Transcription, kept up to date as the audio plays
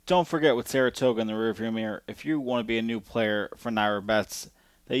Don't forget with Saratoga in the rearview mirror, if you want to be a new player for Naira Bets,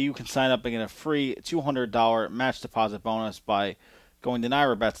 that you can sign up and get a free $200 match deposit bonus by going to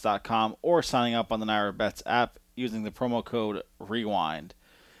NairaBets.com or signing up on the Naira Bets app using the promo code REWIND.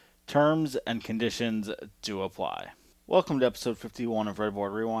 Terms and conditions do apply. Welcome to episode 51 of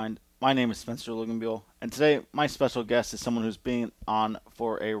Redboard Rewind. My name is Spencer Luganbuehl, and today my special guest is someone who's been on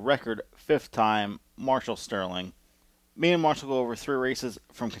for a record fifth time, Marshall Sterling. Me and Marshall go over 3 races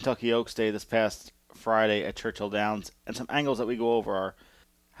from Kentucky Oaks Day this past Friday at Churchill Downs, and some angles that we go over are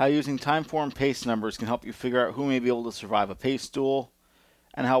how using time-form pace numbers can help you figure out who may be able to survive a pace duel,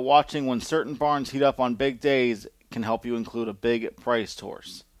 and how watching when certain barns heat up on big days can help you include a big priced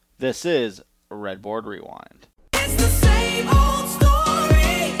horse. This is Redboard Rewind. It's the same old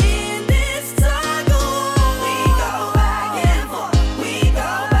story in this tuggle. We go back and forth. We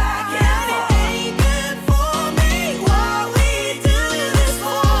go back and forth. It ain't good for me. What we do this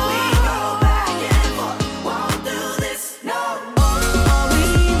for? We go back and forth. Won't do this no more. Always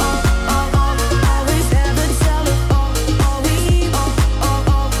never tell it. Always never tell it.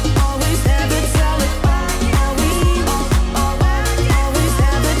 Always never tell it.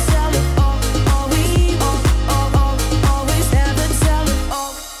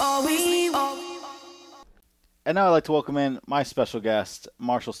 And now I'd like to welcome in my special guest,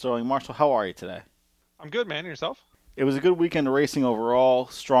 Marshall Sterling. Marshall, how are you today? I'm good, man. Yourself? It was a good weekend of racing overall.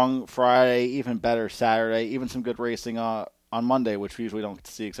 Strong Friday, even better Saturday, even some good racing on Monday, which we usually don't get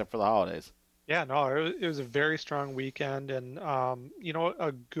to see except for the holidays. Yeah, no, it was a very strong weekend, and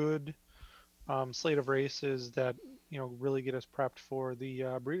a good slate of races that really get us prepped for the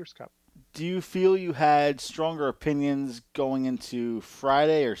Breeders' Cup. Do you feel you had stronger opinions going into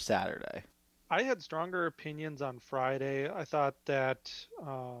Friday or Saturday? I had stronger opinions on Friday. I thought that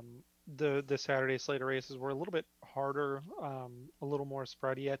the Saturday slate of races were a little bit harder, a little more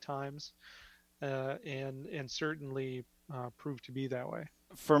spready at times, and certainly proved to be that way.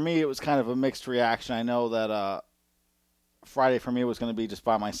 For me, it was kind of a mixed reaction. I know that Friday for me was going to be just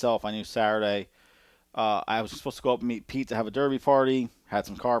by myself. I knew Saturday I was supposed to go up and meet Pete to have a derby party. Had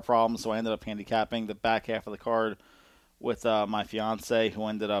some car problems, so I ended up handicapping the back half of the card with my fiance, who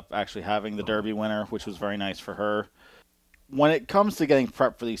ended up actually having the Derby winner, which was very nice for her. When it comes to getting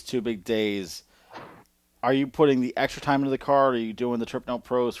prepped for these 2 big days, are you putting the extra time into the card? Are you doing the Trip Note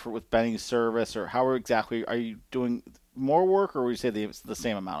Pros with Benny's service, or how exactly are you doing more work, or would you say the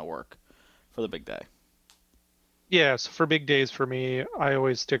same amount of work for the big day? Yeah, so for big days for me, I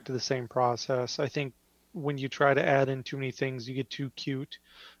always stick to the same process. I think when you try to add in too many things, you get too cute.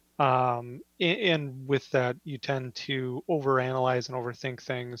 And with that, you tend to overanalyze and overthink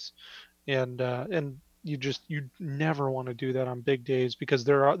things, and you never want to do that on big days because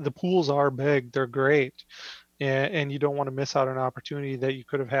the pools are big, they're great, and you don't want to miss out on an opportunity that you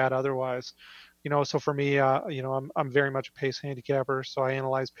could have had otherwise. So for me, I'm very much a pace handicapper, so I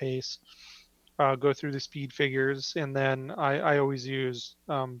analyze pace, go through the speed figures, and then I always use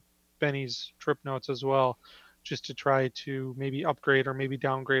Benny's trip notes as well, just to try to maybe upgrade or maybe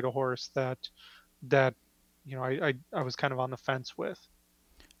downgrade a horse that I was kind of on the fence with.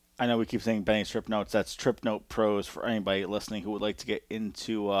 I know we keep saying Benny's Trip Notes. That's Trip Note Pros for anybody listening who would like to get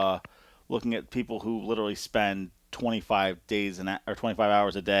into looking at people who literally spend 25 days or 25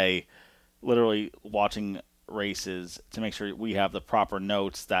 hours a day literally watching races to make sure we have the proper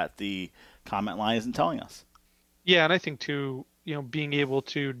notes that the comment line isn't telling us. Yeah, and I think too, being able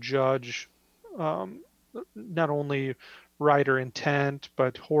to judge not only rider intent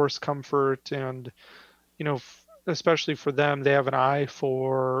but horse comfort, and especially for them, they have an eye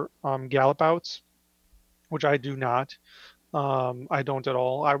for gallop outs, which I do not. I don't at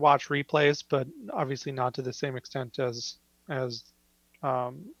all. I watch replays, but obviously not to the same extent as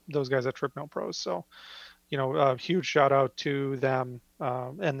those guys at Trip Note Pros. So a huge shout out to them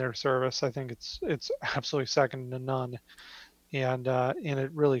and their service. I think it's absolutely second to none, and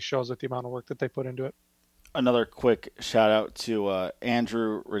it really shows with the amount of work that they put into it. Another quick shout out to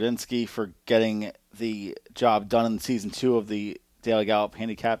Andrew Radinsky for getting the job done in season 2 of the Daily Gallop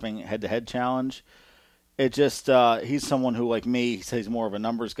Handicapping Head-to-Head Challenge. It just he's someone who, like me, he says he's more of a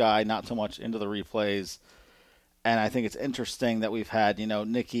numbers guy, not so much into the replays. And I think it's interesting that we've had,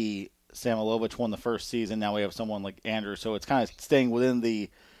 Nikki Samilovich won the first season. Now we have someone like Andrew. So it's kind of staying within the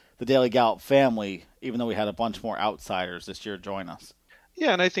Daily Gallop family, even though we had a bunch more outsiders this year join us.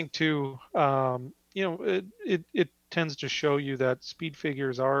 Yeah, and I think too, it tends to show you that speed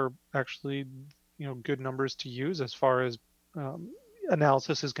figures are actually, good numbers to use as far as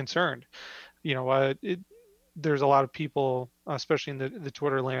analysis is concerned. There's a lot of people, especially in the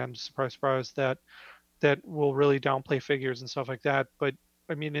Twitter land, surprise, surprise, that will really downplay figures and stuff like that. But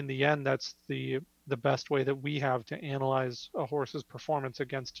I mean, in the end, that's the best way that we have to analyze a horse's performance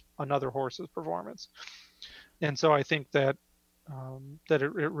against another horse's performance. And so I think that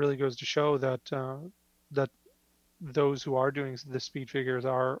it really goes to show that those who are doing the speed figures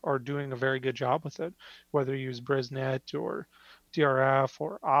are doing a very good job with it, whether you use Brisnet or DRF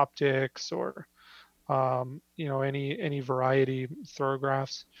or optics or any variety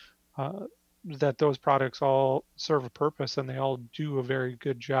thoroughgraphs. Uh, that those products all serve a purpose and they all do a very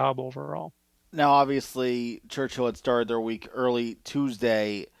good job overall. Now, obviously, Churchill had started their week early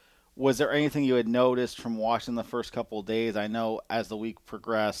Tuesday. Was there anything you had noticed from watching the first couple of days? I know as the week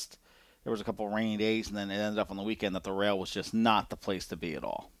progressed, there was a couple of rainy days, and then it ended up on the weekend that the rail was just not the place to be at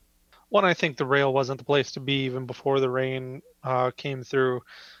all. One, I think the rail wasn't the place to be even before the rain came through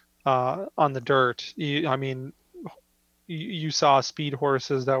on the dirt. I mean, you saw speed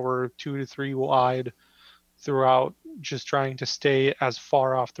horses that were 2 to 3 wide throughout, just trying to stay as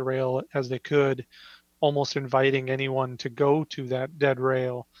far off the rail as they could, almost inviting anyone to go to that dead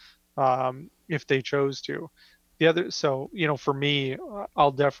rail if they chose to. So for me,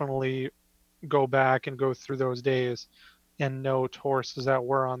 I'll definitely go back and go through those days and note horses that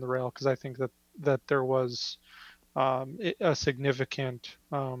were on the rail because I think that there was a significant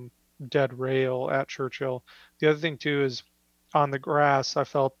dead rail at Churchill. The other thing too is on the grass, I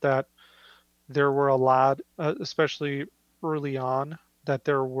felt that there were a lot, especially early on, that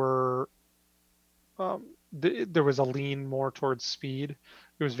there was a lean more towards speed.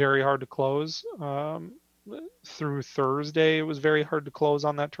 It was very hard to close. Through Thursday, it was very hard to close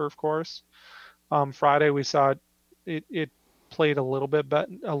on that turf course. Friday, we saw it played a little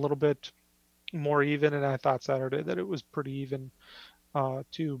bit more even, and I thought Saturday that it was pretty even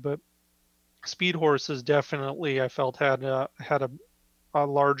too. But speed horses definitely I felt had a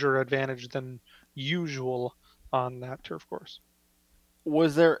larger advantage than usual on that turf course.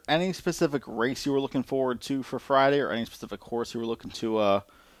 Was there any specific race you were looking forward to for Friday, or any specific horse you were looking to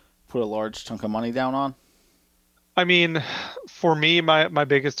put a large chunk of money down on? I mean, for me, my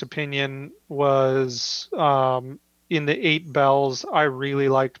biggest opinion was in the 8 bells. I really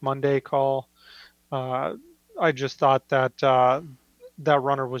liked Monday Call. Uh, I just thought that that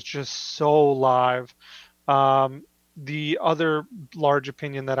runner was just so live. Um, the other large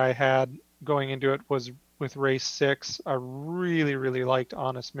opinion that I had going into it was with race 6. I really, really liked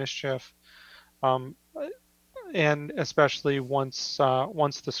Honest Mischief, um, and especially once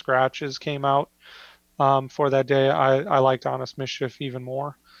the scratches came out for that day, I liked Honest Mischief even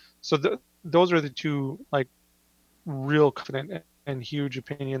more. So those are the two like real confident and huge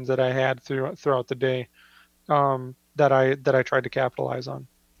opinions that I had throughout the day that I tried to capitalize on.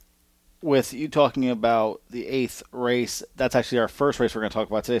 With you talking about the eighth race, that's actually our first race we're going to talk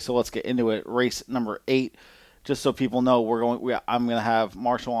about today. So let's get into it. Race number 8. Just so people know, I'm going to have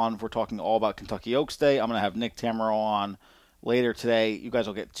Marshall on. If we're talking all about Kentucky Oaks Day. I'm going to have Nick Tamero on later today. You guys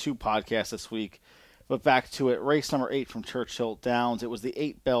will get 2 podcasts this week. But back to it. Race number 8 from Churchill Downs. It was the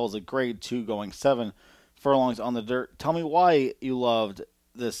 8 bells, a grade 2, going 7 furlongs on the dirt. Tell me why you loved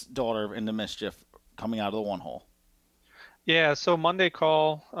this Daughter of Into Mischief coming out of the 1 hole. Yeah, so Monday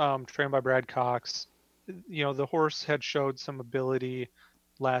Call, trained by Brad Cox. The horse had showed some ability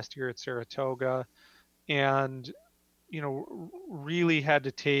last year at Saratoga, and really had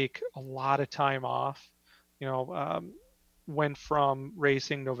to take a lot of time off. You know, went from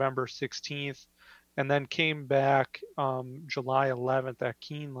racing November 16th, and then came back July 11th at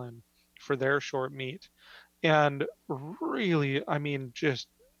Keeneland for their short meet, and really, I mean, just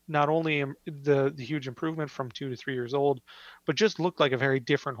not only the huge improvement from 2 to 3 years old, but just looked like a very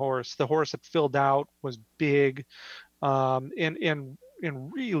different horse. The horse that filled out was big, and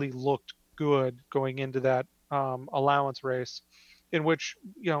really looked good going into that allowance race, in which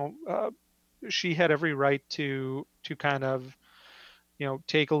she had every right to kind of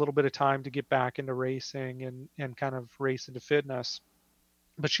take a little bit of time to get back into racing and kind of race into fitness.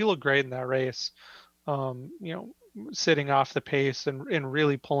 But she looked great in that race. Um, you know, Sitting off the pace and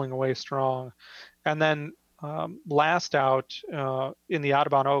really pulling away strong. And then last out in the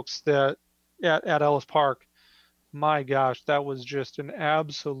Audubon Oaks at Ellis Park, my gosh, that was just an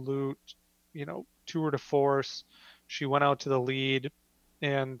absolute, tour de force. She went out to the lead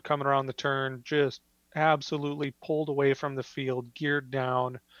and coming around the turn, just absolutely pulled away from the field, geared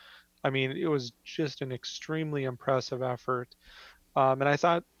down. I mean, it was just an extremely impressive effort. And I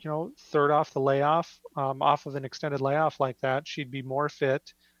thought, third off the layoff, off of an extended layoff like that, she'd be more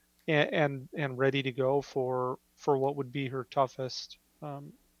fit and ready to go for what would be her toughest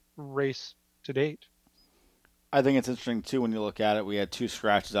race to date. I think it's interesting too when you look at it. We had 2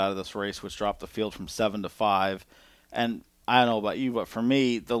 scratches out of this race, which dropped the field from 7 to 5, and I don't know about you, but for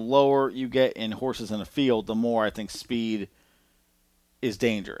me, the lower you get in horses in the field, the more I think speed is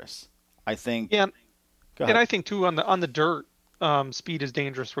dangerous. I think. Yeah, Go and ahead. I think too on the dirt, speed is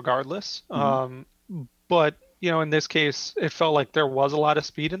dangerous regardless. Mhm. But in this case, it felt like there was a lot of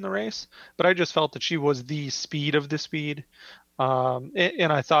speed in the race, but I just felt that she was the speed of the speed,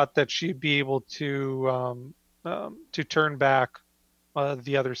 and I thought that she'd be able to turn back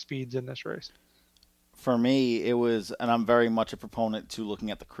the other speeds in this race. For me, it was, and I'm very much a proponent to looking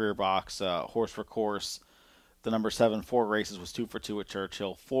at the career box, horse for course. The number 7, 4 races was 2 for 2 at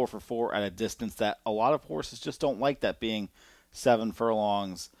Churchill, 4 for 4 at a distance that a lot of horses just don't like, that being 7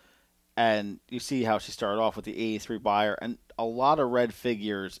 furlongs. And you see how she started off with the 83 buyer and a lot of red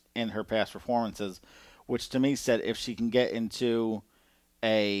figures in her past performances, which to me said if she can get into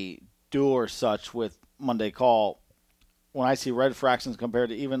a duel or such with Monday Call, when I see red fractions compared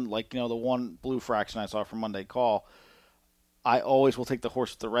to even like the one blue fraction I saw from Monday Call, I always will take the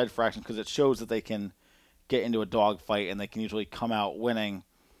horse with the red fraction because it shows that they can get into a dogfight and they can usually come out winning.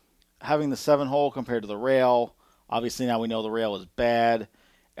 Having the 7 hole compared to the rail, obviously now we know the rail is bad.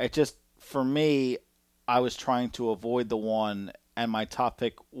 It just, for me, I was trying to avoid the 1, and my top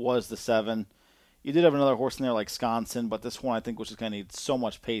pick was the 7. You did have another horse in there like Sconson, but this one I think was just going to need so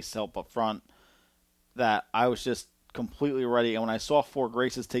much pace help up front that I was just completely ready. And when I saw 4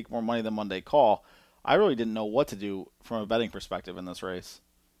 Graces take more money than Monday Call, I really didn't know what to do from a betting perspective in this race.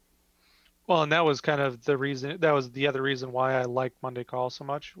 Well, and that was kind of the reason. That was the other reason why I liked Monday Call so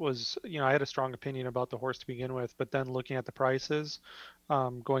much was, I had a strong opinion about the horse to begin with, but then looking at the prices,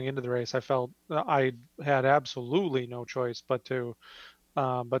 going into the race, I felt I had absolutely no choice but to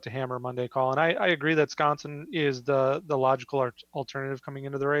hammer Monday Call. And I agree that Sconson is the logical alternative coming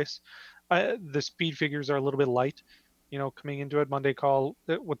into the race. The speed figures are a little bit light, coming into it. Monday Call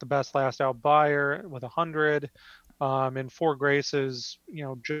with the best last out buyer with 100, and 4 Graces,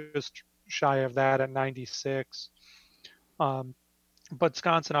 just shy of that at 96. Um, but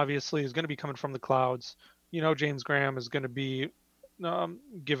Sconson obviously is going to be coming from the clouds. James Graham is going to be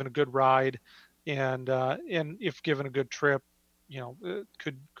given a good ride, and if given a good trip,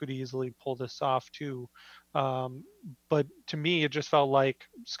 could easily pull this off too. Um, but to me, it just felt like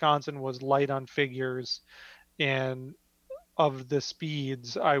Sconson was light on figures, and of the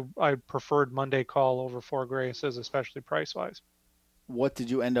speeds, I preferred Monday Call over 4 Graces, especially price wise. What did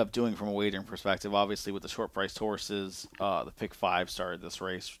you end up doing from a wagering perspective? Obviously, with the short priced horses, the pick 5 started this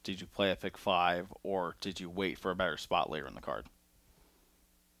race. Did you play a pick 5, or did you wait for a better spot later in the card?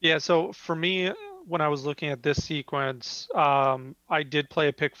 Yeah, so for me, when I was looking at this sequence, I did play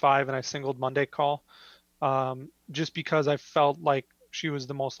a pick 5 and I singled Monday Call, just because I felt like she was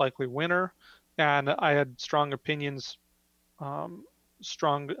the most likely winner, and I had um,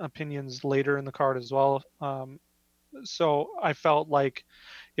 strong opinions later in the card as well. So I felt like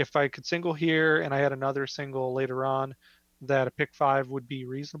if I could single here and I had another single later on, that a pick 5 would be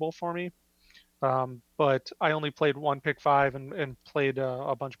reasonable for me. But I only played one pick 5 and played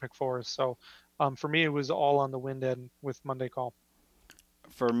a bunch of pick 4s. So for me, it was all on the wind end with Monday Call.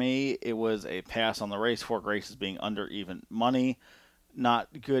 For me, it was a pass on the race. 4 Graces being under even money.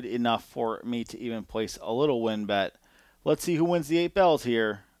 Not good enough for me to even place a little win bet. Let's see who wins the 8 bells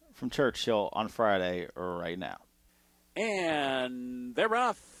here from Churchill on Friday or right now. And they're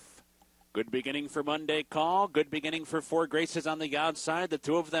off. Good beginning for Monday Call. Good beginning for 4 Graces on the outside. The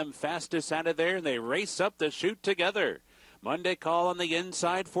two of them fastest out of there, and they race up the chute together. Monday Call on the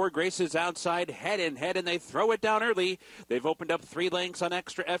inside, 4 Graces outside, head in head, and they throw it down early. They've opened up 3 lengths on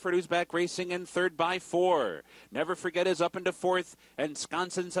Extra Effort, who's back racing in third by 4. Never Forget is up into fourth, and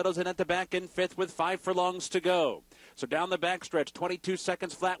Sconson settles in at the back in fifth with 5 furlongs to go. So down the backstretch, 22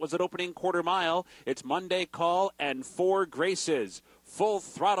 seconds flat was at opening quarter mile. It's Monday Call and 4 Graces. Full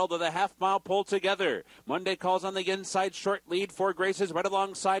throttle to the half-mile pull together. Monday Calls on the inside, short lead. 4 Graces right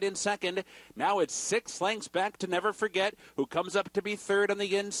alongside in second. Now it's 6 lengths back to Never Forget, who comes up to be third on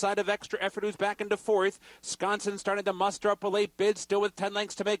the inside of Extra Effort, who's back into fourth. Sconson starting to muster up a late bid, still with 10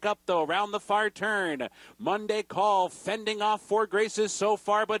 lengths to make up, though. Around the far turn, Monday Call fending off 4 Graces so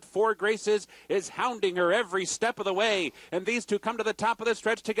far, but 4 Graces is hounding her every step of the way. And these two come to the top of the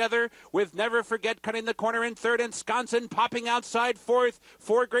stretch together, with Never Forget cutting the corner in third, and Sconson popping outside fourth.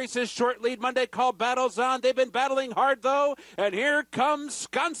 4 Graces short lead. Monday Call battles on. They've been battling hard, though. And here comes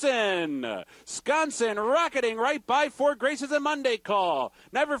Sconson. Sconson rocketing right by 4 Graces and Monday Call.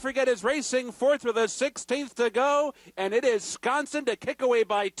 Never Forget is racing fourth with a 16th to go. And it is Sconson to kick away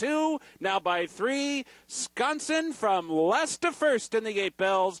by 2. Now by 3. Sconson from last to first in the 8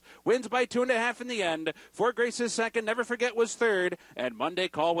 bells. Wins by 2.5 in the end. 4 Graces second. Never Forget was third. And Monday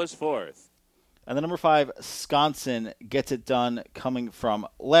Call was fourth. And the number 5, Sconson, gets it done, coming from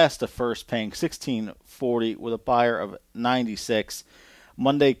last to first, paying $16.40 with a buyer of 96.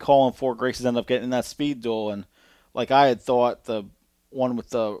 Monday Call and Four Graces end up getting in that speed duel, and like I had thought, the one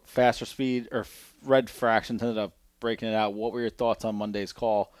with the faster speed or red fractions ended up breaking it out. What were your thoughts on Monday's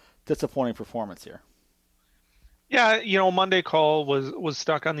Call? Disappointing performance here. Yeah, Monday Call was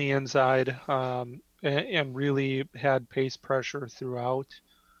stuck on the inside, and really had pace pressure throughout.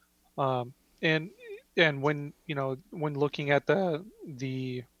 Um, and and when looking at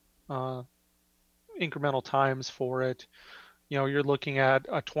the uh, incremental times for it, you're looking at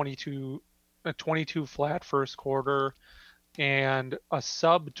a 22 flat first quarter and a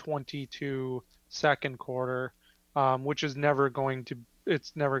sub 22 second quarter, which is never going to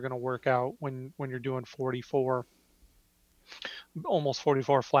it's never going to work out when you're doing 44, almost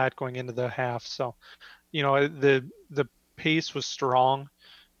 44 flat going into the half. So the pace was strong,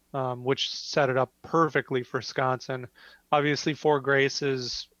 which set it up perfectly for Wisconsin. Obviously, Four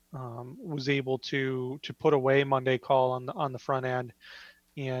Graces was able to put away Monday Call on the front end,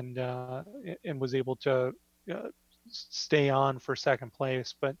 and was able to uh, stay on for second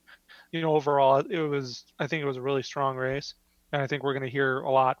place. But overall, I think it was a really strong race, and I think we're going to hear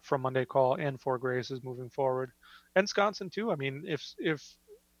a lot from Monday Call and Four Graces moving forward, and Wisconsin too. I mean, if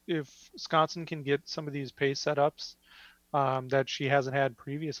Wisconsin can get some of these pace setups that she hasn't had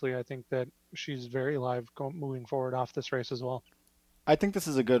previously, I think that she's very live moving forward off this race as well. I think this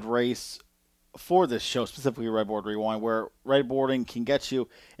is a good race for this show, specifically Redboard Rewind, where redboarding can get you.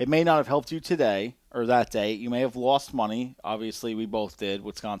 It may not have helped you today or that day. You may have lost money. Obviously, we both did,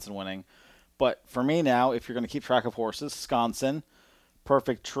 Wisconsin winning. But for me now, if you're going to keep track of horses, Wisconsin,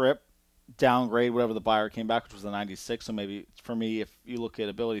 perfect trip, downgrade whatever the buyer came back, which was a 96. So maybe for me, if you look at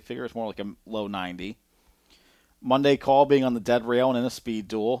ability figure, it's more like a low 90. Monday Call being on the dead rail and in a speed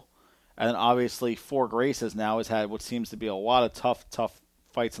duel. And then obviously Four Graces now has had what seems to be a lot of tough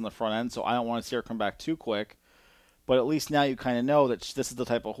fights on the front end, so I don't want to see her come back too quick. But at least now you kind of know that this is the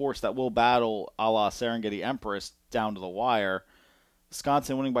type of horse that will battle a la Serengeti Empress down to the wire.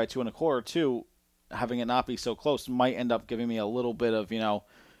 Wisconsin winning by 2.25, too, having it not be so close, might end up giving me a little bit of,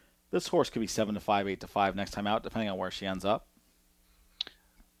 this horse could be 7-5, 8-5 next time out, depending on where she ends up.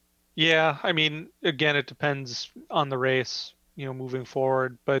 Yeah, I mean, again, it depends on the race, moving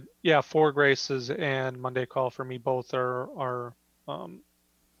forward. But yeah, Four Graces and Monday Call for me both are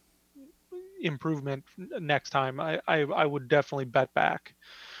improvement next time. I would definitely bet back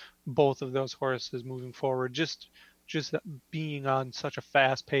both of those horses moving forward. Just being on such a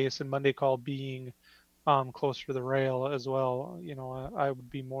fast pace, and Monday Call being closer to the rail as well. I would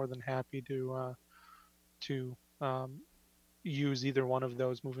be more than happy to use either one of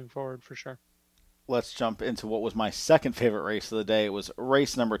those moving forward for sure. Let's jump into what was my second favorite race of the day. It was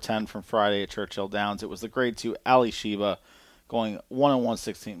race number 10 from Friday at Churchill Downs. It was the Grade 2 Ali Sheba going 1 and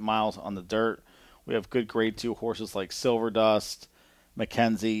 1/16 miles on the dirt. We have good Grade 2 horses like Silver Dust,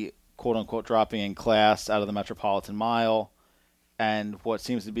 Mackenzie, quote-unquote, dropping in class out of the Metropolitan Mile, and what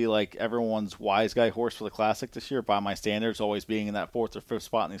seems to be like everyone's wise guy horse for the Classic this year, by my standards, always being in that 4th or 5th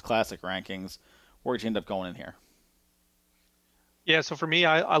spot in these Classic rankings. Where'd you end up going in here? Yeah, so for me,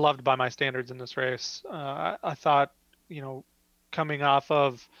 I loved By My Standards in this race. I thought, coming off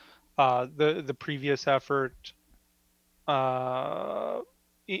of the previous effort uh,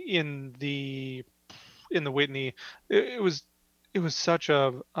 in the Whitney, it was such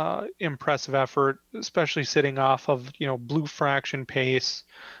a impressive effort, especially sitting off of blue fraction pace.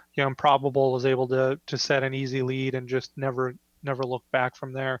 Improbable was able to set an easy lead and just never look back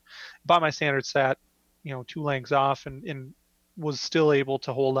from there. By My Standards sat 2 lengths off and was still able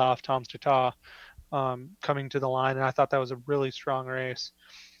to hold off Tom's Tata coming to the line, and I thought that was a really strong race.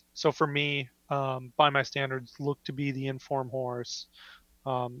 So for me, By My Standards looked to be the inform horse.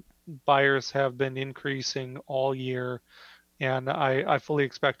 Buyers have been increasing all year, and I fully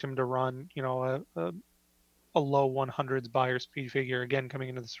expect him to run a low 100s buyer speed figure again coming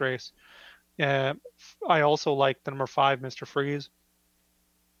into this race. Uh, I also like the number 5, Mr. Freeze.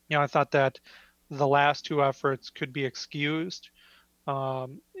 I thought that the last 2 efforts could be excused.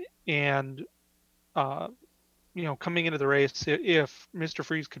 Um, and, uh, coming into the race, if Mr.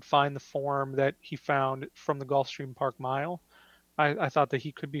 Freeze could find the form that he found from the Gulfstream Park Mile, I thought that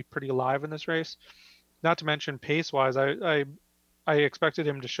he could be pretty alive in this race. Not to mention pace wise, I expected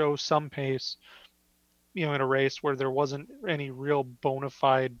him to show some pace, in a race where there wasn't any real bona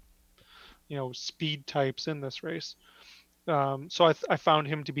fide, speed types in this race. So I found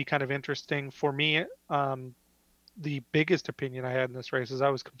him to be kind of interesting. For me, the biggest opinion I had in this race is I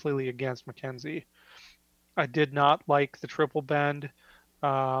was completely against Mackenzie. I did not like the triple bend.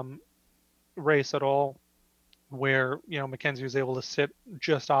 Um, race at all where, Mackenzie was able to sit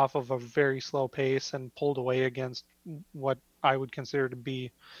just off of a very slow pace and pulled away against what I would consider to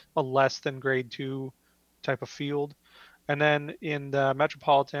be a less than grade 2 type of field. And then in the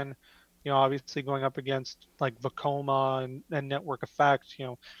Metropolitan, obviously going up against like Vacoma and Network Effect,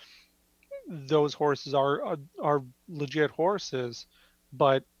 those horses are legit horses,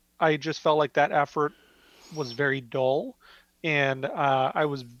 but I just felt like that effort was very dull, and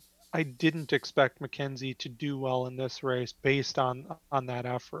I didn't expect Mackenzie to do well in this race based on that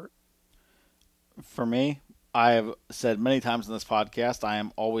effort. For me, I have said many times in this podcast, I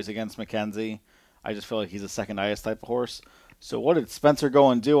am always against Mackenzie. I just feel like he's a second-highest type of horse. So what did Spencer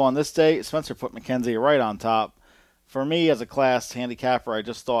go and do on this day? Spencer put Mackenzie right on top. For me, as a class handicapper, I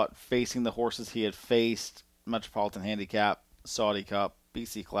just thought facing the horses he had faced, Metropolitan Handicap, Saudi Cup,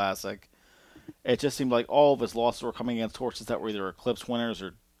 BC Classic, it just seemed like all of his losses were coming against horses that were either Eclipse winners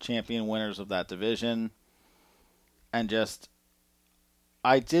or champion winners of that division. And just,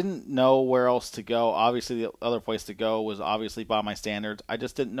 I didn't know where else to go. Obviously, the other place to go was obviously By My Standards. I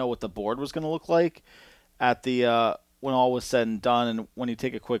just didn't know what the board was going to look like at the when all was said and done. And when you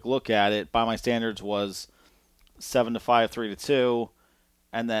take a quick look at it, By My Standards was 7-5, 3-2,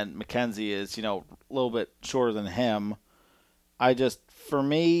 and then Mackenzie is a little bit shorter than him. I just, for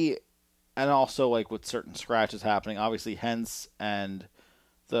me, and also like with certain scratches happening, obviously Hens and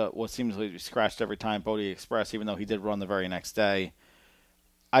the what seems to be scratched every time, Bodie Express, even though he did run the very next day.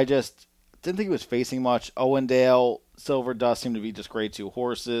 I just didn't think he was facing much. Owendale, Silver Dust seemed to be just grade 2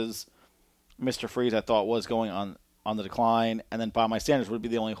 horses. Mr. Freeze I thought was going on the decline, and then By My Standards would be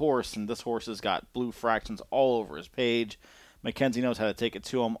the only horse, and this horse has got blue fractions all over his page. Mackenzie knows how to take it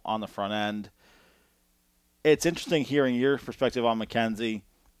to him on the front end. It's interesting hearing your perspective on Mackenzie,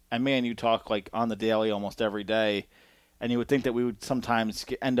 and man, you talk like on the daily almost every day, and you would think that we would sometimes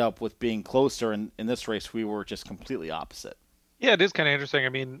end up with being closer, and in this race we were just completely opposite. Yeah, it is kind of interesting. I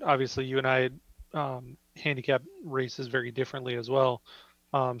mean, obviously you and I handicap races very differently as well.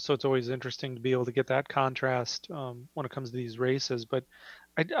 So it's always interesting to be able to get that contrast when it comes to these races. But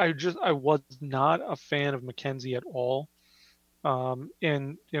I was not a fan of Mackenzie at all.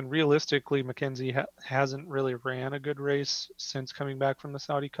 And realistically, Mackenzie hasn't really ran a good race since coming back from the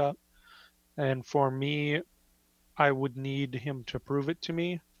Saudi Cup. And for me, I would need him to prove it to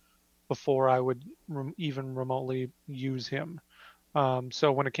me before I would even remotely use him.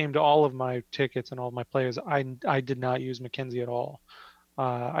 So when it came to all of my tickets and all of my players, I did not use Mackenzie at all.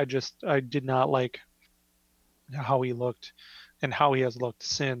 I did not like how he looked and how he has looked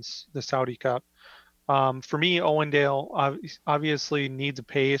since the Saudi Cup. For me, Owendale obviously needs a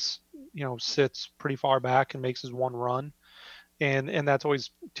pace. Sits pretty far back and makes his one run, and that's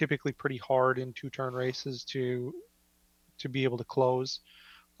always typically pretty hard in 2-turn races to be able to close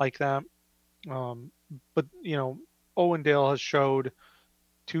like that. But Owendale has showed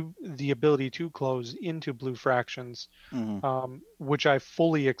the ability to close into blue fractions, which I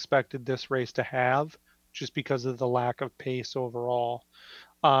fully expected this race to have, just because of the lack of pace overall,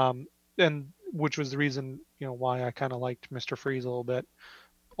 and which was the reason why I kind of liked Mr. Freeze a little bit.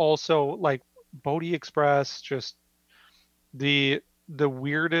 Also, like Bodie Express, just the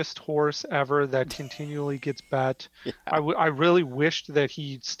weirdest horse ever that continually gets bet. Yeah. I really wished that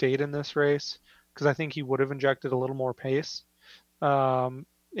he stayed in this race because I think he would have injected a little more pace. And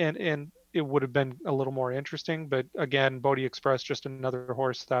it would have been a little more interesting. But again, Bodie Express, just another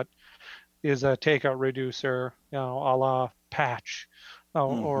horse that is a takeout reducer, a la Patch,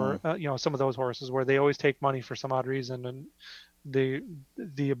 or some of those horses where they always take money for some odd reason, and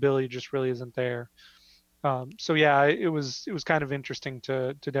the ability just really isn't there. So yeah, it was kind of interesting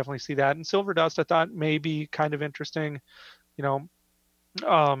to definitely see that. And Silver Dust, I thought may be kind of interesting, going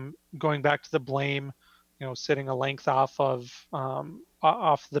back to the blame, sitting a length off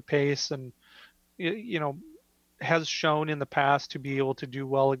the pace, and has shown in the past to be able to do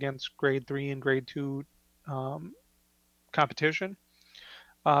well against grade 3 and grade 2 competition.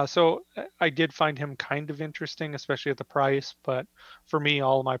 So I did find him kind of interesting, especially at the price. But for me,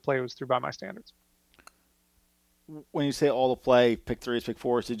 all of my play was through By My Standards. When you say all the play, pick 3s, pick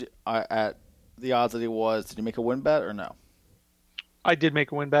 4s, did you, at the odds that he was, did you make a win bet or no? I did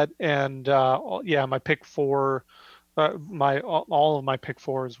make a win bet, and my pick 4, all of my pick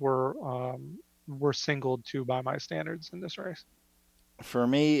 4s were singled to By My Standards in this race. For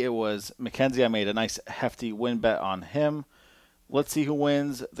me, it was Mackenzie. I made a nice hefty win bet on him. Let's see who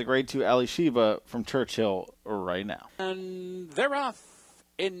wins the grade 2 Ali Sheba from Churchill right now. And they're off.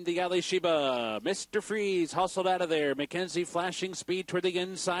 In the Ali Sheba, Mr. Freeze hustled out of there. Mackenzie flashing speed toward the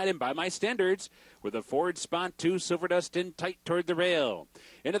inside, and By My Standards with a forward spot to Silver Dust in tight toward the rail.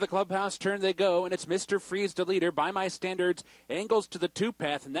 Into the clubhouse turn they go, and it's Mr. Freeze the leader. By my standards, angles to the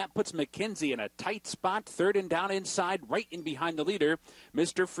two-path, and that puts McKenzie in a tight spot. Third and down inside, right in behind the leader,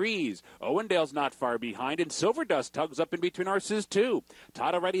 Mr. Freeze. Owendale's not far behind, and Silverdust tugs up in between horses, too.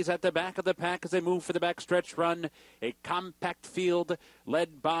 Todd Already's at the back of the pack as they move for the backstretch run. A compact field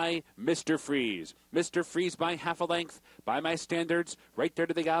led by Mr. Freeze. Mr. Freeze by half a length. By my standards, right there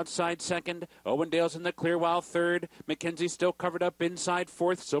to the outside second. Owendale's in the clear while third. McKenzie still covered up inside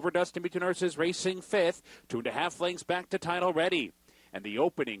fourth. Silverdust in between horses racing fifth. 2.5 lengths back to Title Ready. And the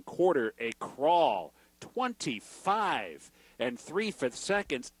opening quarter, a crawl. 25 and 3/5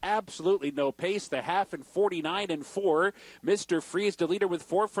 seconds. Absolutely no pace. The half in 49 and 4. Mr. Freeze, the leader with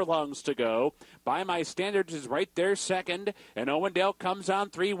 4 furlongs to go. By my standards is right there second. And Owendale comes on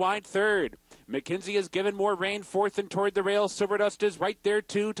 3 wide third. McKenzie is given more rein fourth and toward the rail. Silverdust is right there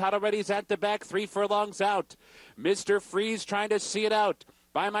too. Todd Already's at the back. 3 furlongs out. Mr. Freeze trying to see it out.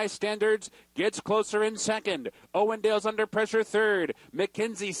 By my standards, gets closer in second. Owendale's under pressure third.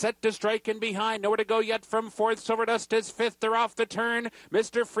 McKenzie set to strike in behind. Nowhere to go yet from fourth. Silverdust is fifth. They're off the turn.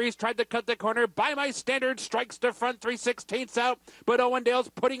 Mr. Freeze tried to cut the corner. By my standards, strikes to front 3/16 out. But Owendale's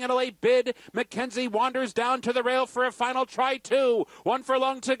putting in a late bid. McKenzie wanders down to the rail for a final try too. 1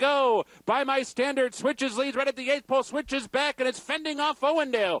 furlong to go. By my standards, switches leads right at the 8th pole. Switches back and it's fending off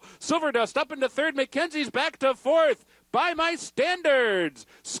Owendale. Silverdust up into third. McKenzie's back to fourth. By my standards,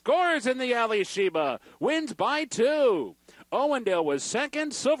 scores in the Alley Sheba, wins by 2. Owendale was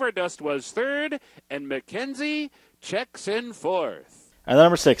second, Silverdust was third, and McKenzie checks in fourth. And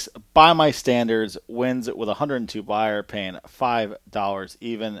number 6, By My Standards, wins with 102 buyer, paying $5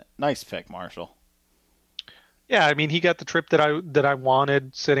 even. Nice pick, Marshall. Yeah, I mean, he got the trip that I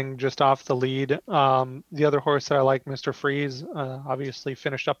wanted, sitting just off the lead. The other horse that I like, Mr. Freeze, obviously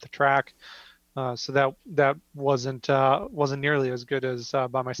finished up the track. So that wasn't nearly as good as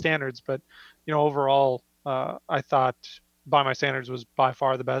By My Standards, but overall, I thought By My Standards was by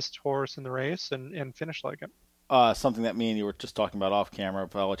far the best horse in the race and finished like it. Something that me and you were just talking about off camera,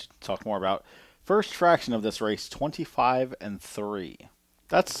 but I'll let you talk more about. First fraction of this race, 25 and 3.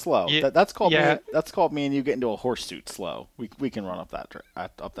 That's slow. Yeah, That's called yeah. that's called me and you get into a horse suit slow. We can run up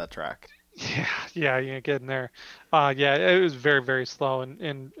that track. Yeah, you ain't getting there. Yeah, it was very, very slow,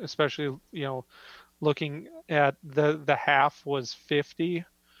 and especially looking at the half was 50.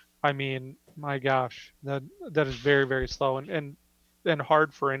 I mean, my gosh, that is very, very slow and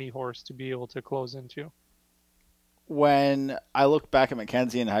hard for any horse to be able to close into. When I look back at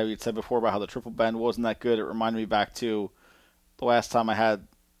McKenzie and how you said before about how the triple bend wasn't that good, it reminded me back to the last time I had,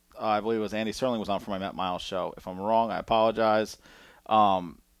 I believe it was Andy Sterling was on for my Matt Miles show. If I'm wrong, I apologize.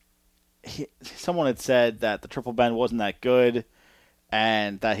 Someone had said that the triple bend wasn't that good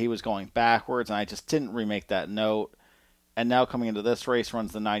and that he was going backwards, and I just didn't remake that note. And now coming into this race,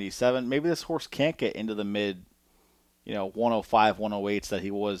 runs the 97. Maybe this horse can't get into the mid, 105, 108s that he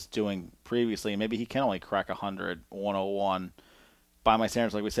was doing previously. Maybe he can only crack 100, 101. By my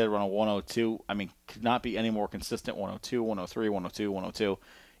standards, like we said, run a 102. I mean, could not be any more consistent. 102, 103, 102, 102.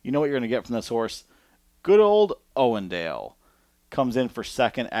 You know what you're going to get from this horse. Good old Owendale comes in for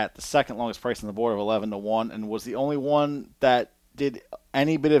second at the second longest price on the board of 11-1, and was the only one that did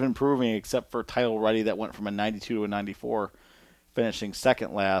any bit of improving except for Title Ready that went from a 92 to a 94, finishing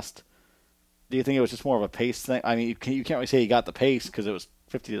second last. Do you think it was just more of a pace thing? I mean, you can't really say he got the pace because it was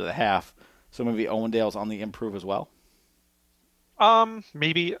 50 to the half, so maybe Owendale's on the improve as well?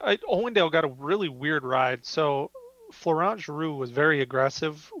 Maybe. Owendale got a really weird ride. So Florent Giroux was very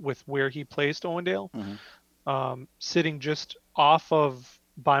aggressive with where he placed Owendale. Mm-hmm. Sitting just off of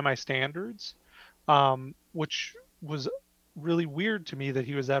By My Standards, which was really weird to me that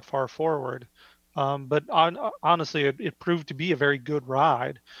he was that far forward. But honestly, it proved to be a very good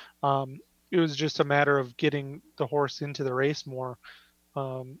ride. It was just a matter of getting the horse into the race more,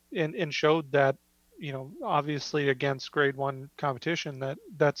 and showed that, obviously against Grade 1 competition,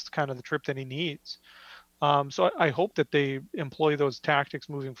 that's kind of the trip that he needs. So I hope that they employ those tactics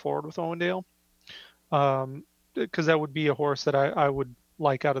moving forward with Owendale. Because that would be a horse that I would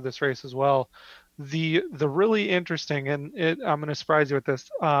like out of this race as well. The really interesting, and I'm going to surprise you with this.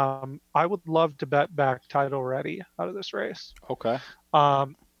 I would love to bet back Title Ready out of this race. Okay.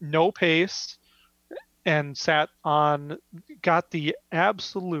 No pace, and got the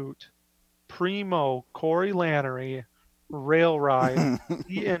absolute primo Corey Lannery rail ride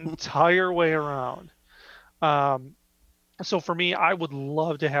the entire way around. So for me, I would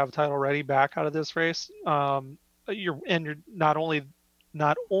love to have Title Ready back out of this race. You're not only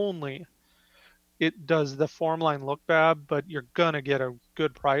it does the form line look bad, but you're gonna get a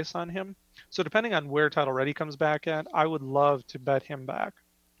good price on him. So depending on where Title Ready comes back at, I would love to bet him back.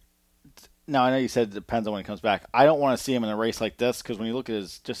 Now, I know you said it depends on when he comes back. I don't want to see him in a race like this because when you look at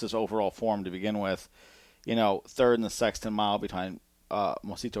his overall form to begin with, third in the Sexton Mile behind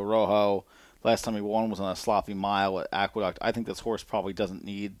Mosito Rojo. Last time he won was on a sloppy mile at Aqueduct. I think this horse probably doesn't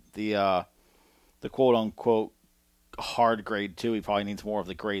need the quote unquote hard grade 2. He probably needs more of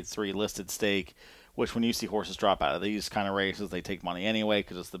the grade 3 listed stake, which when you see horses drop out of these kind of races, they take money anyway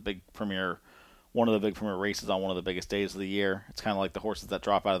because it's one of the big premier races on one of the biggest days of the year. It's kind of like the horses that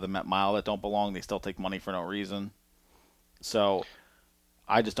drop out of the Met Mile that don't belong. They still take money for no reason. So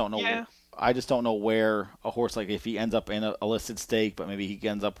I just don't know. Yeah. I just don't know where a horse like if he ends up in a listed stake, but maybe he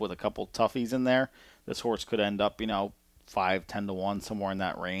ends up with a couple toughies in there. This horse could end up, 5, 10 to 1, somewhere in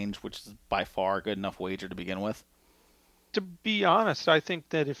that range, which is by far a good enough wager to begin with. To be honest, I think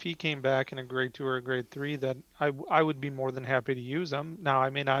that if he came back in a grade 2 or a grade 3, that I would be more than happy to use him. Now, I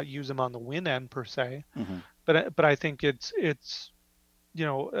may not use him on the win end per se, Mm-hmm. but I think it's you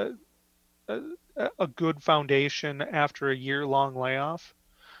know a good foundation after a year long layoff.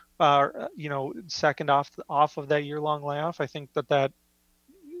 Second off of that year long layoff, I think that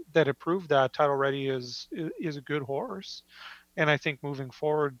it proved that Title Ready is a good horse, and I think moving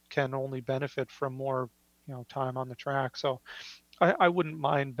forward can only benefit from more time on the track. So I wouldn't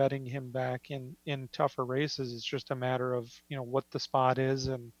mind betting him back in tougher races. It's just a matter of what the spot is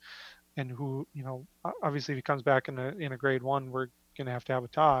and who obviously if he comes back in a grade 1, we're gonna have to have a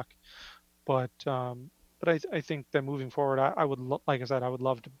talk. But I think that moving forward, I would like I said, I would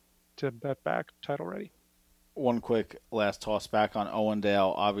love to bet back Title Ready. One quick last toss back on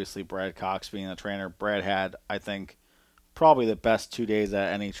Owendale. Obviously, Brad Cox being the trainer. Brad had, I think, probably the best 2 days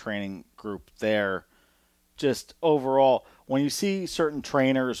at any training group there. Just overall, when you see certain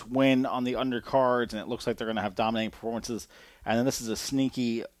trainers win on the undercards and it looks like they're going to have dominating performances, and then this is a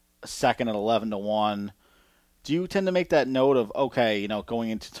sneaky second at 11 to 1, do you tend to make that note of, okay, going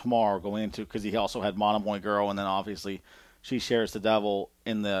into tomorrow, because he also had Monomoy Girl, and then obviously she shares the devil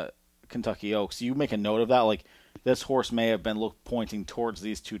in the Kentucky Oaks. Do you make a note of that? Like, this horse may have been pointing towards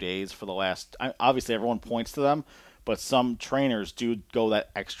these 2 days for the last. Obviously, everyone points to them, but some trainers do go that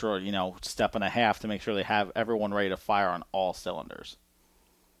extra, step and a half to make sure they have everyone ready to fire on all cylinders.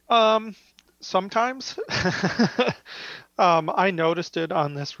 Sometimes. I noticed it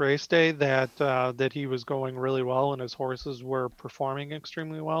on this race day that he was going really well and his horses were performing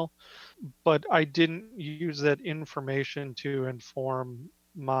extremely well, but I didn't use that information to inform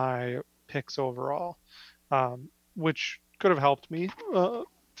my picks overall, which could have helped me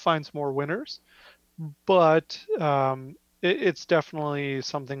find some more winners. But it's definitely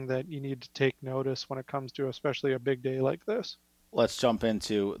something that you need to take notice when it comes to especially a big day like this. Let's jump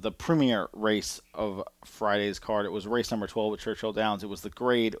into the premier race of Friday's card. It was race number 12 at Churchill Downs. It was the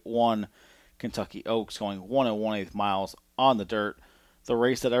Grade 1 Kentucky Oaks going 1 1/8 miles on the dirt. The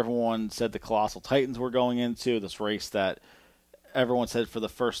race that everyone said the Colossal Titans were going into. This race that everyone said for the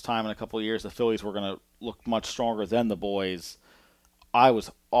first time in a couple of years the Phillies were going to look much stronger than the boys. I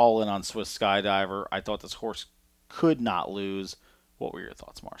was all in on Swiss Skydiver. I thought this horse could not lose. What were your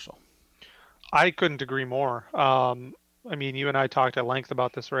thoughts, Marshall? I couldn't agree more. I mean, you and I talked at length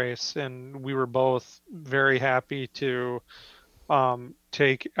about this race, and we were both very happy to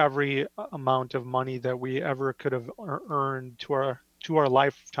take every amount of money that we ever could have earned to our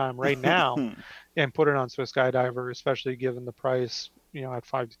lifetime right now and put it on Swiss Skydiver, especially given the price, at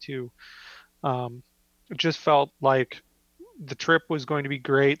 5 to 2. It just felt like the trip was going to be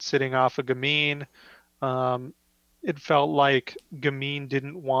great sitting off of Gamine. It felt like Gamine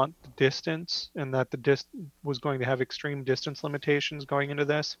didn't want the distance and that the was going to have extreme distance limitations going into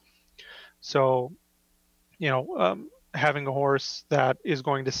this. So, having a horse that is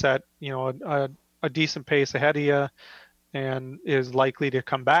going to set, a decent pace ahead of you and is likely to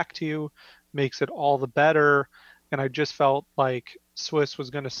come back to you makes it all the better. And I just felt like Swiss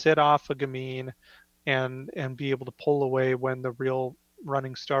was going to sit off of Gamine and be able to pull away when the real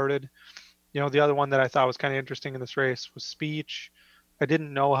running started. The other one that I thought was kind of interesting in this race was Speech. I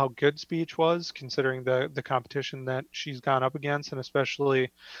didn't know how good Speech was, considering the competition that she's gone up against, and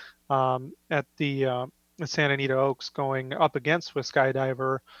especially at the Santa Anita Oaks going up against Swiss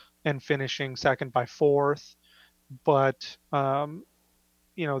Skydiver and finishing second by fourth. But the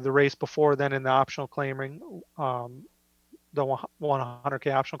race before then in the optional claiming, the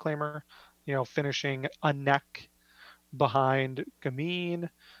 100K optional claimer, finishing a neck behind Gamine.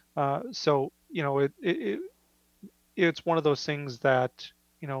 So it's one of those things that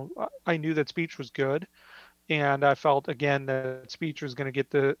I knew that Speech was good, and I felt again that Speech was going to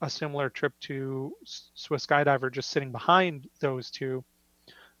get a similar trip to Swiss Skydiver, just sitting behind those two,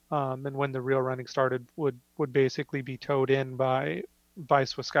 and when the real running started, would basically be towed in by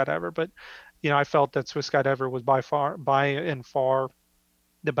Swiss Skydiver, but I felt that Swiss Skydiver was by and far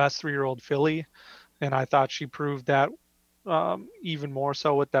the best 3-year-old filly, and I thought she proved that even more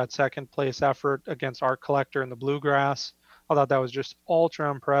so with that second place effort against Art Collector in the Bluegrass. I thought that was just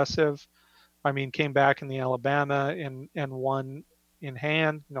ultra impressive. I mean, came back in the Alabama and won in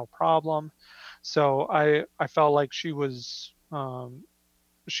hand, no problem. So I felt like she's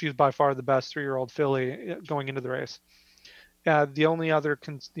by far the best 3-year-old filly going into the race. The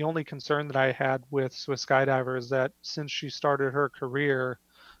only concern that I had with Swiss Skydiver is that since she started her career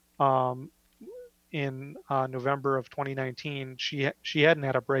um, in November of 2019, she hadn't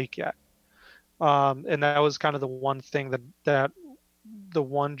had a break yet, and that was kind of the one thing that the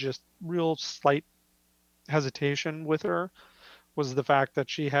one just real slight hesitation with her was the fact that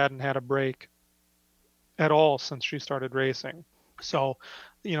she hadn't had a break at all since she started racing. So,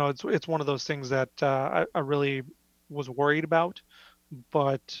 it's one of those things that I really was worried about,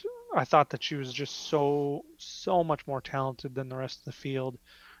 but I thought that she was just so much more talented than the rest of the field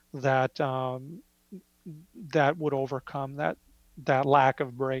that that would overcome that lack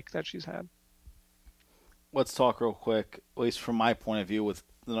of break that she's had. Let's talk real quick, at least from my point of view, with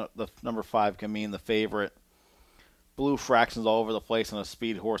the number 5 can mean the favorite. Blue fractions all over the place on a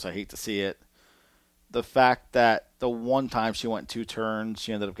speed horse. I hate to see it. The fact that the one time she went 2 turns,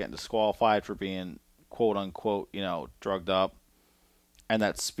 she ended up getting disqualified for being quote unquote, drugged up, and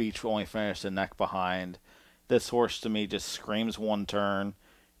that speech only finished a neck behind. This horse to me just screams 1 turn.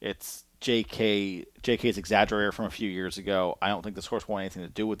 It's JK's exaggerator from a few years ago. I don't think this horse wanted anything to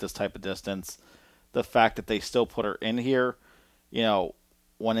do with this type of distance. The fact that they still put her in here,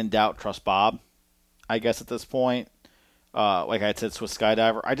 when in doubt, trust Bob, I guess at this point. Like I said, Swiss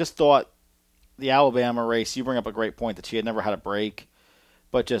Skydiver. I just thought the Alabama race, you bring up a great point that she had never had a break,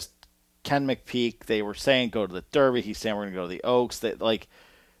 but just Ken McPeak, they were saying go to the Derby. He's saying we're going to go to the Oaks. That, like,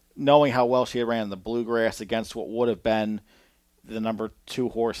 knowing how well she had ran in the Bluegrass against what would have been the number 2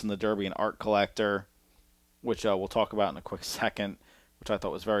 horse in the Derby, an Art Collector, which we'll talk about in a quick second, which I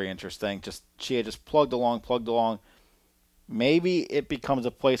thought was very interesting. She had just plugged along. Maybe it becomes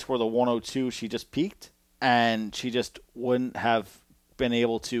a place where the 102 she just peaked, and she just wouldn't have been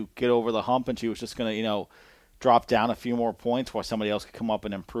able to get over the hump, and she was just going to, drop down a few more points while somebody else could come up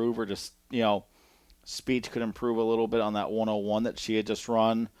and improve, or just, Speech could improve a little bit on that 101 that she had just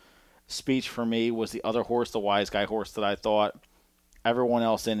run. Speech for me was the other horse, the Wise Guy horse that I thought everyone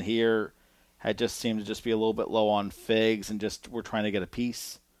else in here had just seemed to just be a little bit low on figs and just were trying to get a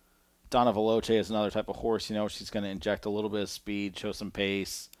piece. Donna Veloce is another type of horse, she's going to inject a little bit of speed, show some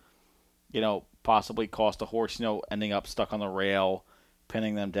pace, possibly cost a horse, ending up stuck on the rail,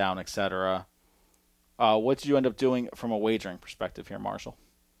 pinning them down, etc. What did you end up doing from a wagering perspective here, Marshall?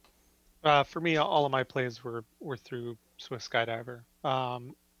 For me, all of my plays were through Swiss Skydiver.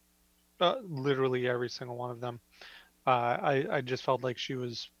 Literally every single one of them. I just felt like she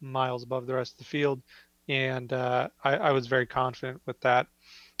was miles above the rest of the field, and I was very confident with that.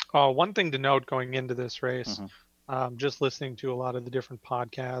 One thing to note going into this race, just listening to a lot of the different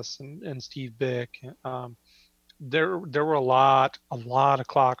podcasts and Steve Bick, there were a lot of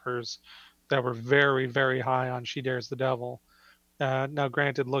clockers that were very, very high on She Dares the Devil. Now,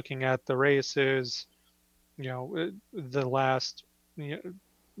 granted, looking at the races, the last,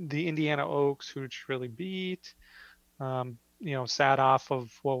 the Indiana Oaks, who she really beat, sat off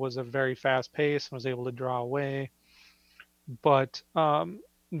of what was a very fast pace and was able to draw away. But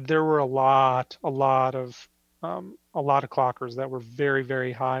there were a lot of clockers that were very,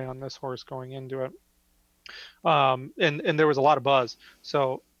 very high on this horse going into it, and there was a lot of buzz.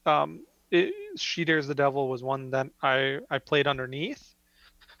 So She Dares the Devil was one that I played underneath,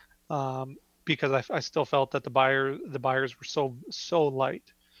 because I still felt that the buyers were so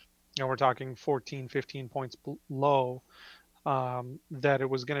light. We're talking 14, 15 points low, that it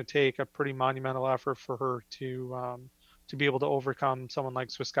was going to take a pretty monumental effort for her to be able to overcome someone like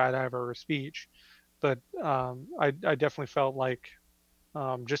Swiss Skydiver or Speech. But I definitely felt like,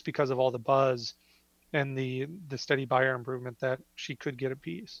 just because of all the buzz and the steady buyer improvement, that she could get a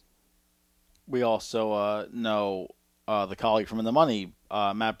piece. We also know the colleague from In the Money,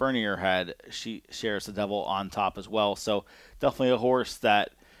 Matt Bernier, had She Shares the Devil on top as well. So definitely a horse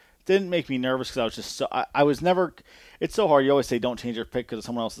that didn't make me nervous, because I was just I was never. It's so hard. You always say don't change your pick because of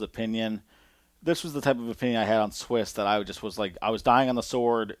someone else's opinion. This was the type of opinion I had on Swiss, that I just was like, I was dying on the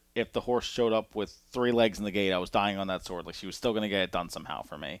sword. If the horse showed up with 3 legs in the gate, I was dying on that sword. Like, she was still going to get it done somehow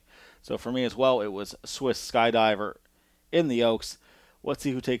for me. So for me as well, it was Swiss Skydiver in the Oaks. Let's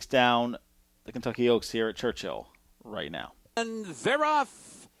see who takes down the Kentucky Oaks here at Churchill right now. And they're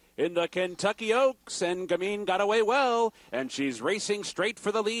off. in the Kentucky Oaks, and Gamine got away well, and she's racing straight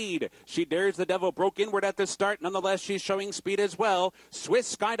for the lead. She Dares the Devil broke inward at the start. Nonetheless, she's showing speed as well.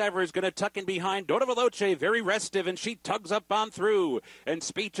 Swiss Skydiver is going to tuck in behind. Donna Veloce, very restive, and she tugs up on through. And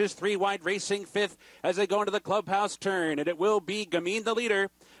Speech is 3 wide, racing 5th as they go into the clubhouse turn, and it will be Gamine the leader.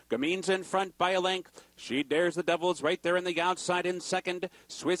 Gamine's in front by a length. She Dares the Devils right there in the outside in second.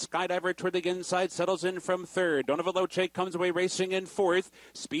 Swiss Skydiver toward the inside settles in from third. Donna Veloce comes away racing in fourth.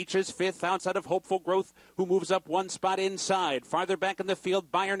 Speech is fifth outside of Hopeful Growth, who moves up 1 spot inside. Farther back in the field,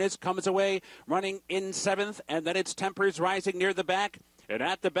 Bayernist comes away running in seventh, and then it's Tempers rising near the back. And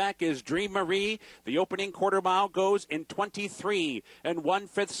at the back is Dream Marie. The opening quarter mile goes in 23 and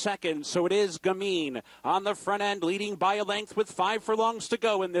 1/5 seconds. So it is Gamine on the front end, leading by a length with 5 furlongs to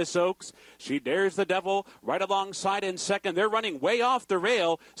go in this Oaks. She Dares the Devil right alongside in second. They're running way off the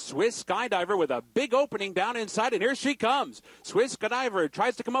rail. Swiss Skydiver with a big opening down inside, and here she comes. Swiss Skydiver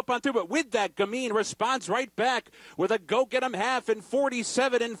tries to come up on through, but with that, Gamine responds right back with a go-get-em half in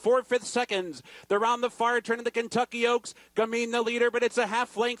 47 and 4/5 seconds. They're on the far turn of the Kentucky Oaks. Gamine the leader, but it's a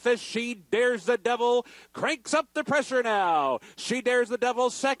half length as She Dares the Devil cranks up the pressure now. She Dares the Devil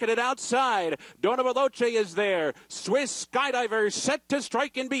second and outside. Donna Veloce is there. Swiss Skydiver set to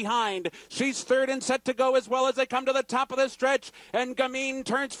strike in behind. She's third and set to go as well as they come to the top of the stretch. And Gamine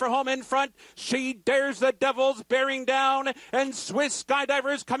turns for home in front. She Dares the Devil's bearing down. And Swiss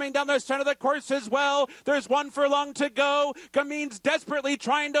Skydiver's coming down the center of the course as well. There's 1 furlong to go. Gamine's desperately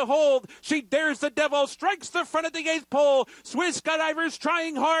trying to hold. She Dares the Devil strikes the front of the 8th pole. Swiss Skydiver's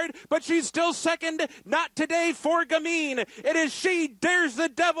trying hard, but she's still second. Not today for Gamine. It is She Dares the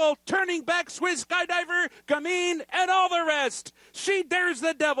Devil turning back Swiss Skydiver, Gamine, and all the rest. She Dares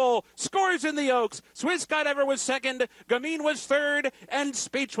the Devil scores in the Oaks. Swiss Skydiver was second, Gamine was third, and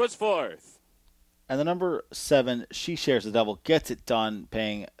Speech was fourth. And the number 7, She Shares the Devil, gets it done,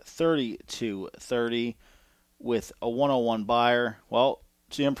 paying $32.30 with a 101 buyer. Well,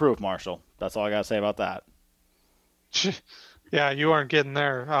 she improved, Marshall. That's all I got to say about that. Yeah, you aren't getting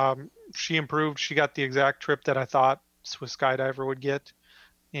there. She improved. She got the exact trip that I thought Swiss Skydiver would get,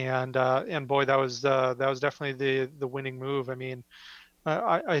 and boy, that was definitely the winning move. I mean,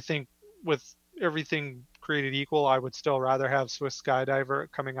 I think with everything created equal, I would still rather have Swiss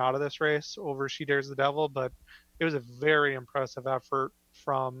Skydiver coming out of this race over She Dares the Devil, but it was a very impressive effort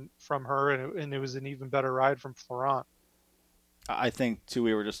from her, and it was an even better ride from Florent. I think, too,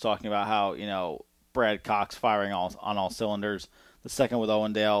 we were just talking about how, Brad Cox firing on all cylinders. The second with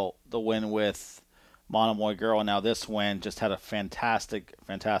Owendale, the win with Monomoy Girl, and now this win, just had a fantastic,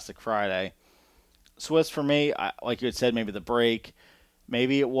 fantastic Friday. Swiss, for me, like you had said, maybe the break.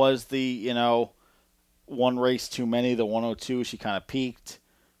 Maybe it was the, one race too many, the 102. She kind of peaked.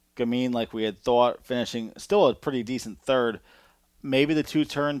 Gamine, like we had thought, finishing still a pretty decent third. Maybe the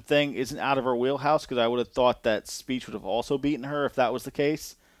 2-turn thing isn't out of her wheelhouse, because I would have thought that Speech would have also beaten her if that was the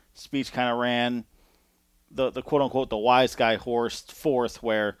case. Speech kind of ran the quote-unquote the wise guy horse fourth,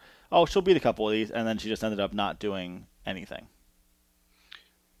 where, she'll beat a couple of these, and then she just ended up not doing anything.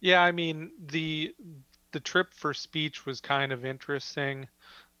 Yeah, I mean, the trip for Speech was kind of interesting.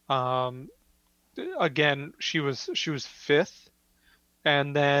 Again, she was 5th,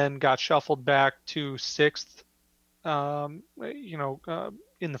 and then got shuffled back to 6th,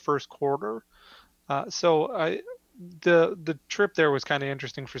 in the first quarter. So the trip there was kind of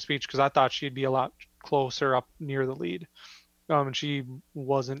interesting for Speech, because I thought she'd be a lot closer up near the lead. And she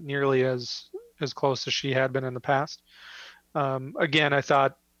wasn't nearly as close as she had been in the past. Again, I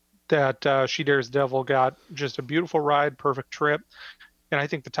thought that She Dares the Devil got just a beautiful ride, perfect trip. And I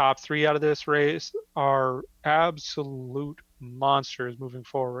think the top 3 out of this race are absolute monsters moving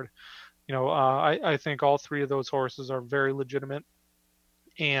forward. I think all 3 of those horses are very legitimate,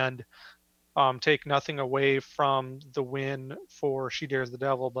 and take nothing away from the win for She Dares the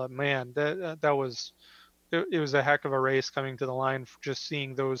Devil, but man, that was it was a heck of a race coming to the line. Just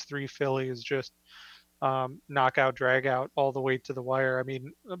seeing those 3 fillies just knockout, drag out all the way to the wire. I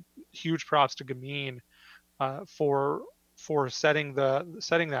mean, huge props to Gamine for setting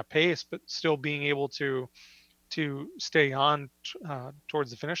that pace, but still being able to stay on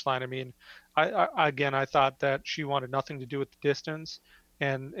towards the finish line. I mean, I thought that she wanted nothing to do with the distance,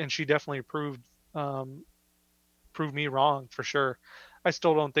 and she definitely proved me wrong for sure. I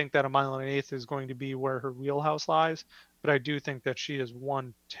still don't think that a 1 1/8 is going to be where her wheelhouse lies, but I do think that she is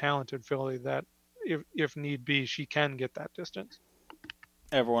one talented filly that, if need be, she can get that distance.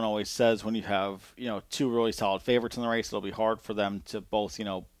 Everyone always says when you have 2 really solid favorites in the race, it'll be hard for them to both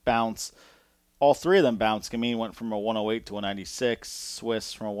bounce. All 3 of them bounced. Gamine went from a 108 to a 96,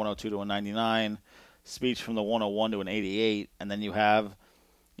 Swiss from a 102 to a 99, Speech from the 101 to an 88, and then you have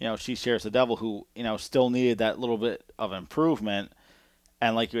She Shares the Devil, who, still needed that little bit of improvement.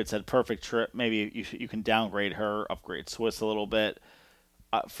 And like you had said, Perfect Trip, maybe you can downgrade her, upgrade Swiss a little bit.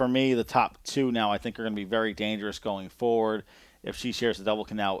 For me, the top two now I think are going to be very dangerous going forward. If She Shares the Devil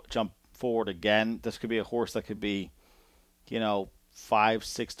can now jump forward again, this could be a horse that could be,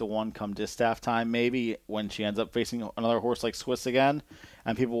 5-6 to 1 come distaff time maybe when she ends up facing another horse like Swiss again,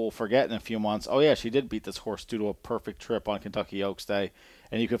 and people will forget in a few months, oh yeah, she did beat this horse due to a Perfect Trip on Kentucky Oaks Day,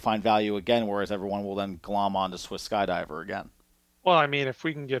 and you could find value again, whereas everyone will then glom on to Swiss Skydiver again. Well, I mean, if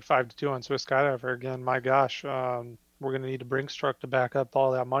we can get 5-2 on Swiss Skydiver again, my gosh, we're going to need a Brinks truck to back up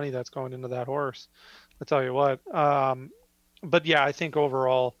all that money that's going into that horse. I tell you what. But yeah, I think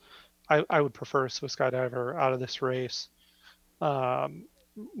overall, I would prefer Swiss Skydiver out of this race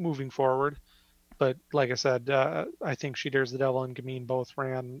moving forward. But like I said, I think She Dares the Devil and Gamine both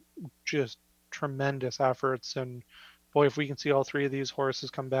ran just tremendous efforts. And boy, if we can see all three of these horses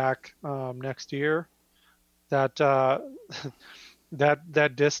come back next year, that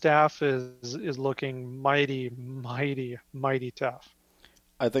that distaff is looking mighty, mighty, mighty tough.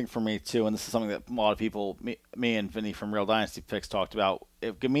 I think for me too, and this is something that a lot of people, me and Vinny from Real Dynasty Picks talked about.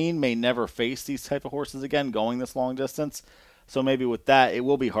 If Gamine may never face these type of horses again, going this long distance, so maybe with that, it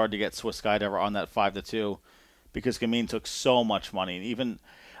will be hard to get Swiss Skydiver on that 5-2, because Gamine took so much money. And even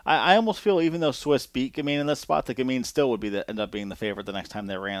I almost feel, even though Swiss beat Gamine in this spot, that Gamine still would be end up being the favorite the next time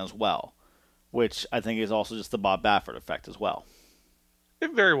they ran as well, which I think is also just the Bob Baffert effect as well.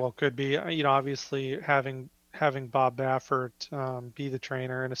 It very well could be. Obviously having Bob Baffert be the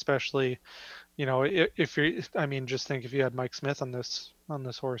trainer, and especially, if you're, I mean, just think if you had Mike Smith on this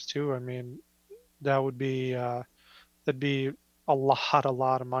horse too. I mean, that would be that'd be a lot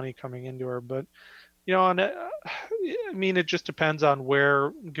of money coming into her. But and I mean, it just depends on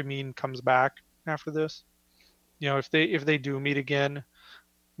where Gamine comes back after this. If they do meet again,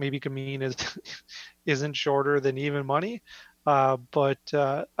 maybe Gamine isn't shorter than even money. But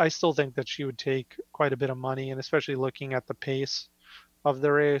I still think that she would take quite a bit of money, and especially looking at the pace of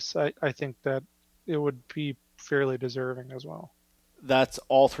the race, I think that it would be fairly deserving as well. That's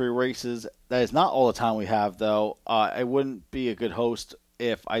all three races. That is not all the time we have, though. I wouldn't be a good host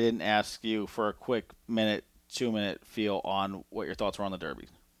if I didn't ask you for a quick 2-minute feel on what your thoughts were on the Derby.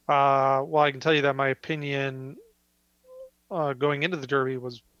 Well, I can tell you that my opinion going into the Derby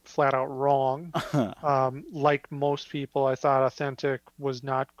was flat out wrong. Like most people, I thought Authentic was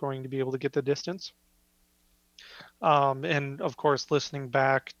not going to be able to get the distance. And of course, listening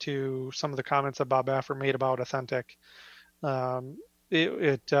back to some of the comments that Bob Baffert made about Authentic,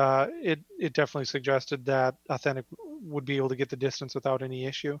 it definitely suggested that Authentic would be able to get the distance without any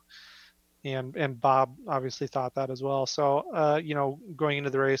issue. And Bob obviously thought that as well. So going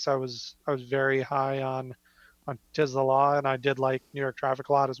into the race, I was very high on Tiz the Law, and I did like New York Traffic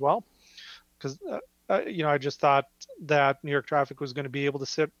a lot as well, because I just thought that New York Traffic was going to be able to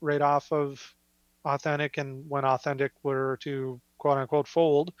sit right off of Authentic, and when Authentic were to quote unquote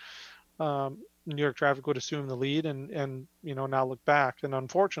fold, New York Traffic would assume the lead and not look back. And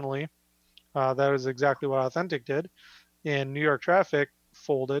unfortunately, that is exactly what Authentic did, and New York Traffic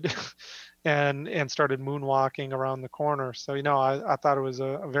folded and started moonwalking around the corner. So I thought it was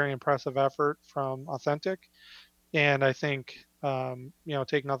a very impressive effort from Authentic, and I think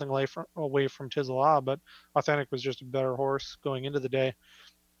take nothing away from Tiz the Law, but Authentic was just a better horse going into the day,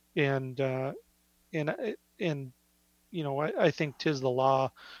 and I think Tiz the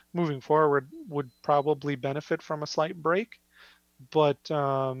Law moving forward would probably benefit from a slight break, but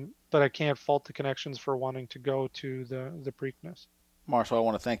I can't fault the Connections for wanting to go to the Preakness. Marshall, I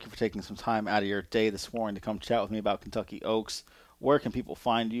want to thank you for taking some time out of your day this morning to come chat with me about Kentucky Oaks. Where can people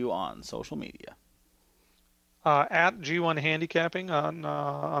find you on social media? At G1 Handicapping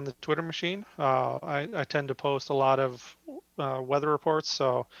on the Twitter machine. I tend to post a lot of weather reports,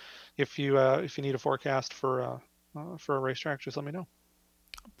 so if you need a forecast for a racetrack, just let me know.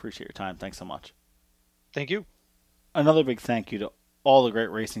 Appreciate your time. Thanks so much. Thank you. Another big thank you to all the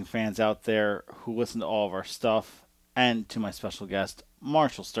great racing fans out there who listen to all of our stuff, and to my special guest,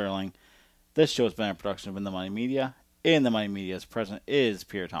 Marshall Sterling. This show has been a production of In the Money Media. In the Money Media's president is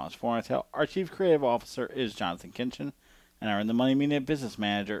Pierre Thomas Fornatel. Our chief creative officer is Jonathan Kinchin, and our In the Money Media business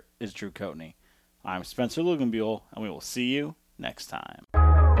manager is Drew Coatney. I'm Spencer Luganbuehl, and we will see you next time.